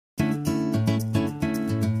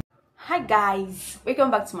Hi guys,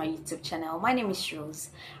 welcome back to my YouTube channel. My name is Rose.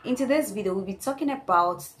 In today's video we'll be talking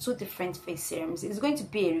about two different face serums. It's going to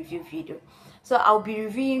be a review video, so I'll be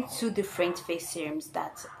reviewing two different face serums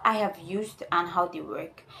that I have used and how they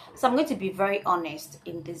work. So I'm going to be very honest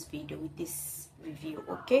in this video with this review,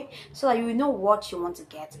 okay, so that you will know what you want to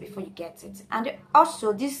get before you get it. And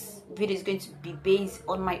also this video is going to be based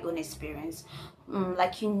on my own experience.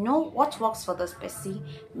 Like, you know, what works for this person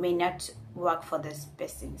may not work for this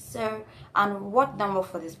person, so and what don't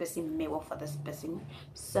work for this person may work for this person.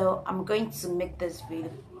 So I'm going to make this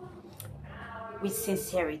video with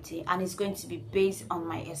sincerity, and it's going to be based on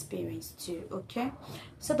my experience too, okay?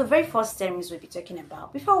 So the very first serums we'll be talking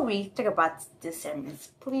about, before we talk about the serums,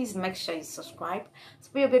 please make sure you subscribe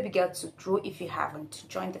for your baby girl to grow. If you haven't, to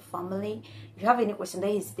join the family. If you have any question,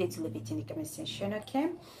 don't hesitate to leave it in the comment section, okay?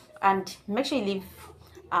 And make sure you leave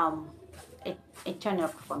a turn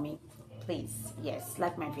up for me, please. Yes,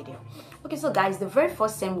 like my video. Okay, so guys, the very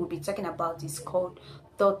first serum we'll be talking about is called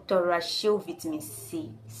Dr. Rashel Vitamin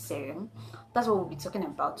C Serum. That's what we'll be talking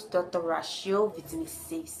about, Dr. Rashel Vitamin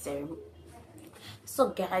C Serum. So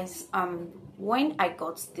guys, when I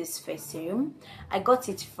got this face serum, I got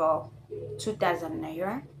it for 2,000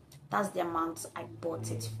 naira. That's the amount I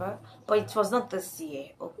bought it for, but it was not this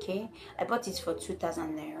year, okay? I bought it for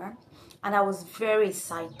 2,000 naira, and I was very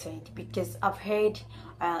excited because I've heard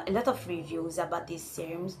a lot of reviews about these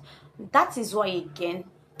serums. That is why, again,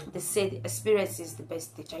 they said experience is the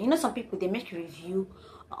best teacher. You know, some people, they make review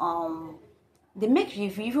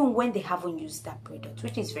even when they haven't used that product,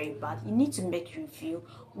 which is very bad. You need to make review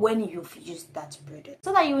when you've used that product,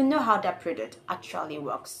 so that you will know how that product actually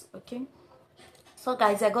works, okay? So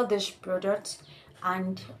guys, I got this product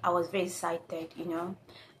and I was very excited. You know,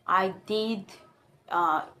 I did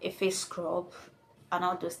a face scrub and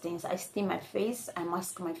all those things. I steam my face, I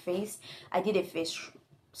mask my face, I did a face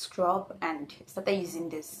scrub and started using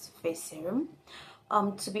this face serum.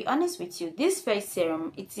 To be honest with you, this face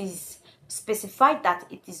serum, it is specified that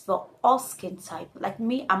it is for all skin type. Like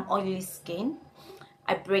me, I'm oily skin.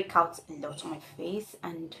 I break out a lot on my face,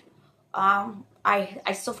 and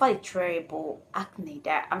I suffered a terrible acne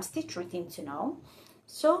that I'm still treating to now.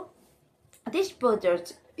 So this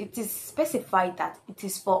product, it is specified that it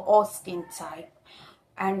is for all skin type,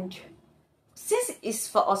 and since it's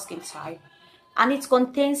for all skin type and it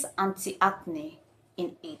contains anti-acne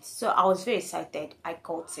in it, so I was very excited. I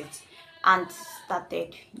got it and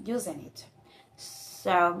started using it.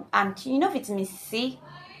 So, and you know, vitamin C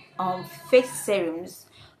face serums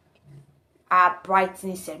are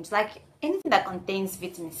brightening serums. Like anything that contains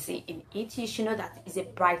vitamin C in it, you should know that is a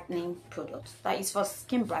brightening product, that is for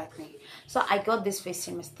skin brightening. So I got this face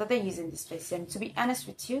serum, I started using this face serum. To be honest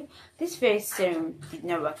with you, this face serum did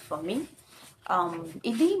not work for me.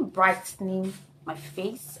 It didn't brighten my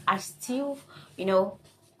face. I still, you know,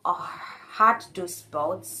 had those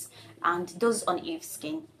spots and those uneven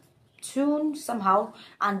skin tone somehow,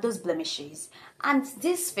 and those blemishes. And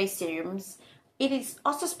these face serums, it is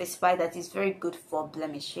also specified that it's very good for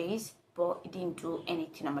blemishes, but it didn't do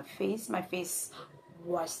anything on my face. My face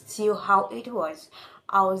was still how it was.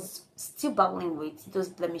 I was still battling with those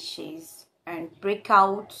blemishes and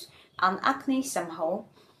breakouts and acne somehow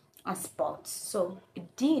and spots. So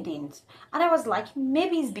it didn't, and I was like,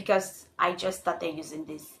 maybe it's because I just started using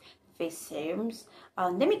this face serums.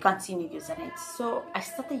 Let me continue using it. So I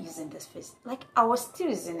started using this face, like I was still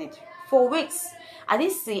using it for weeks. I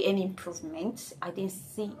didn't see any improvement, I didn't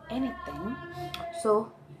see anything.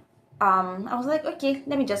 So I was like, okay,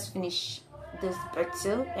 let me just finish this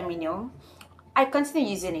bottle, let me know. I continued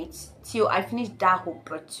using it till I finished that whole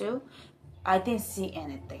bottle. I didn't see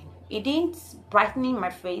anything. It didn't brighten my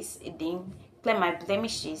face, it didn't clear my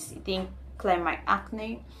blemishes, it didn't clear my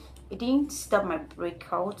acne, it didn't stop my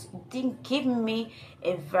breakout, it didn't give me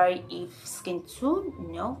a very even skin tone.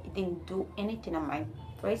 No, it didn't do anything on my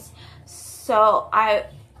face. So I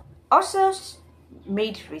also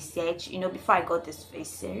made research, you know, before I got this face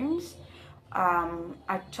serums.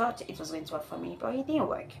 I thought it was going to work for me, but it didn't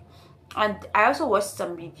work. And I also watched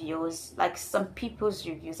some reviews, like some people's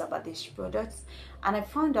reviews about this product, and I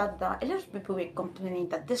found out that a lot of people were complaining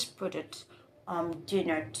that this product did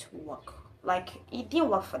not work. Like, it didn't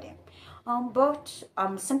work for them. But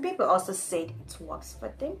some people also said it works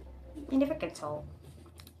for them. You never can tell.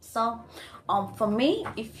 So for me,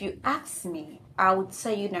 if you ask me, I would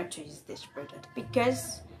say you not to use this product,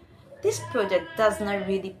 because this product does not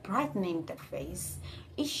really brighten the face.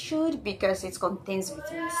 It should, because it contains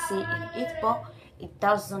vitamin C in it, but it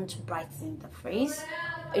doesn't brighten the face.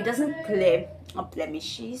 It doesn't clear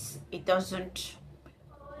blemishes. It doesn't,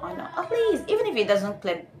 I know, at least even if it doesn't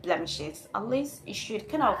clear blemishes, at least it should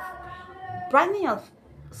kind of brightening your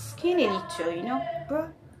skin a little, you know, bro.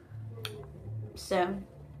 So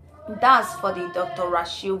that's for the Dr.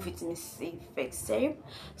 Rashel Vitamin C Face Serum.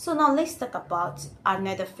 So now let's talk about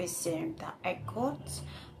another face serum that I got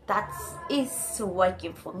that is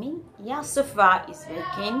working for me. Yeah, so far it's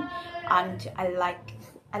working, and I like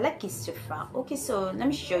it so far. Okay, so let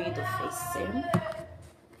me show you the face serum.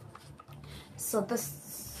 So this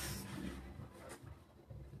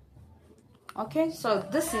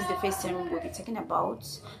is the face serum we'll be talking about.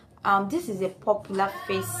 This is a popular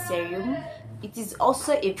face serum. It is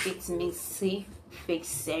also a vitamin C face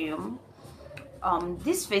serum.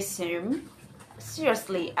 This face serum,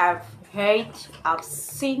 seriously, I've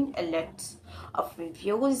seen a lot of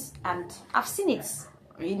reviews, and I've seen it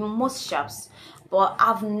in most shops, but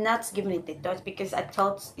I've not given it a thought because I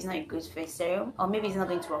thought it's not a good face serum, or maybe it's not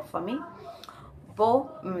going to work for me.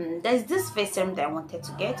 But there's this face serum that I wanted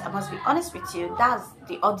to get. I must be honest with you, that's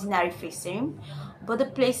the ordinary face serum, but the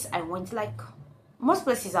place I went, like most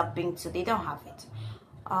places I've been to, they don't have it.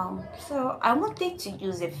 So I wanted to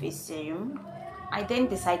use a face serum. I then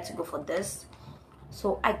decided to go for this.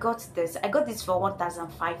 So I got this for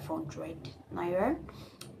 1,500 naira.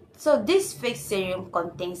 So this face serum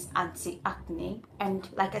contains anti-acne, and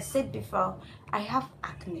like I said before, I have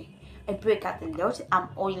acne. I break out a lot. I'm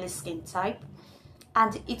oily skin type,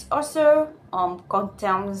 and it also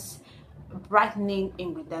contains brightening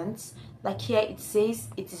ingredients. Like here it says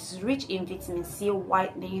it is rich in vitamin C,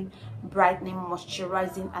 whitening, brightening,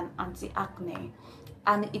 moisturizing, and anti-acne.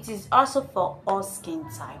 And it is also for all skin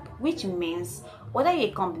type, which means whether you're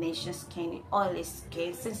a combination skin, oily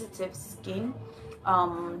skin, sensitive skin,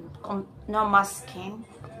 normal skin,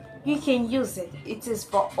 you can use it. It is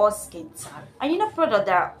for all skin type. And you know, products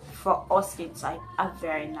that are for all skin type are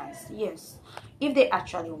very nice. Yes, if they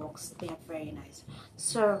actually works, they are very nice.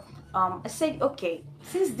 So I said, okay,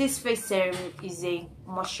 since this face serum is a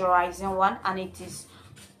moisturizing one and it is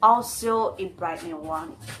also a brightening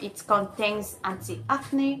one, it contains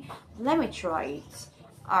anti-acne, let me try it.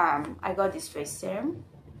 I got this face serum,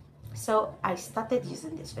 so I started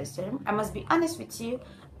using this face serum. I must be honest with you,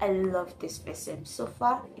 I love this face serum so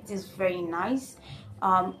far. It is very nice.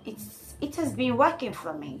 It has been working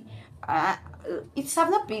for me. It's have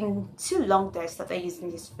not been too long that I started using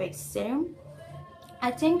this face serum. I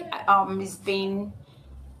think it's been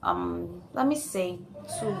let me say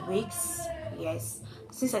 2 weeks, yes,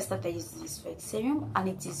 since I started using this face serum, and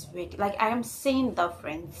it is really, like, I am seeing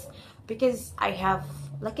difference because I have,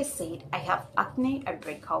 like I said, I have acne. I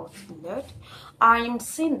break out a lot. I am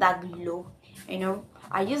seeing that glow, you know.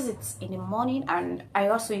 I use it in the morning, and I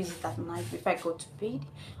also use it at night before I go to bed.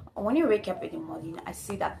 When you wake up in the morning, I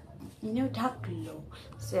see that, you know, that glow.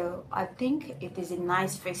 So I think it is a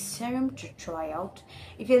nice face serum to try out.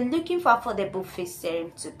 If you're looking for affordable face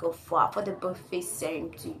serum to go for, affordable face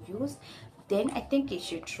serum to use, then I think you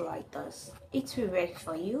should try this. It will work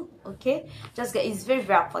for you. Okay, just get, it's very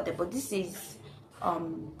affordable. This is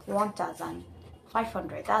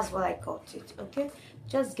 1,500. That's what I got it. Okay,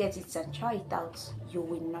 just get it and try it out. You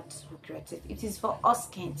will not regret it. It is for all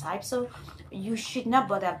skin type, so you should not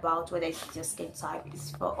bother about whether it's your skin type.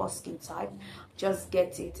 It's for all skin type. Just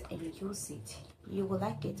get it and use it. You will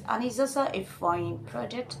like it. And it's also a foreign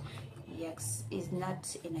product. Yes, it's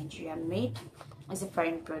not a Nigerian made. It's a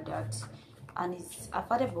foreign product, and it's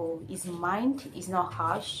affordable. It's mild. It's not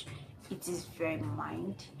harsh. It is very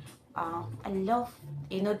mild. I love,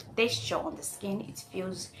 you know, the texture on the skin. It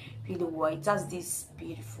feels really well. It has this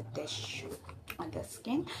beautiful texture on the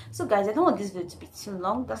skin. So guys, I don't want this video to be too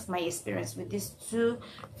long. That's my experience with these 2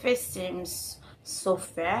 face serums so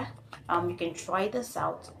far. You can try this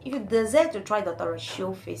out if you desire to try the Dr.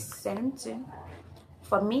 Rashel face serum too.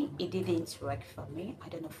 For me, it didn't work for me. I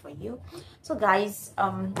don't know for you. So guys,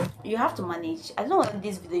 you have to manage. I don't know if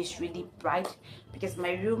this video is really bright because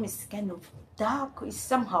my room is kind of dark. It's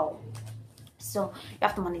somehow, so you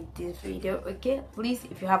have to manage this video. Okay, please,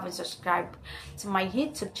 if you haven't subscribed to my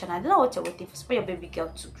YouTube channel, I don't know what you're waiting for. For your baby girl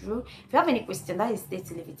to grow. If you have any question, that is there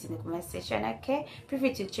to leave it in the comment section. Okay, feel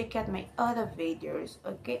free to check out my other videos.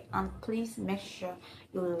 Okay, and please make sure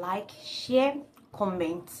you like, share,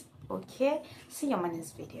 comment. Okay, see you on my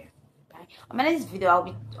next video. Bye. On my next video, I'll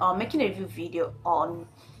be making a review video on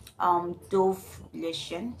Dove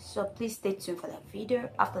lotion, so please stay tuned for that video.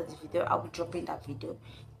 After this video, I'll be dropping that video,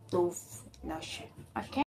 Dove lotion. Okay.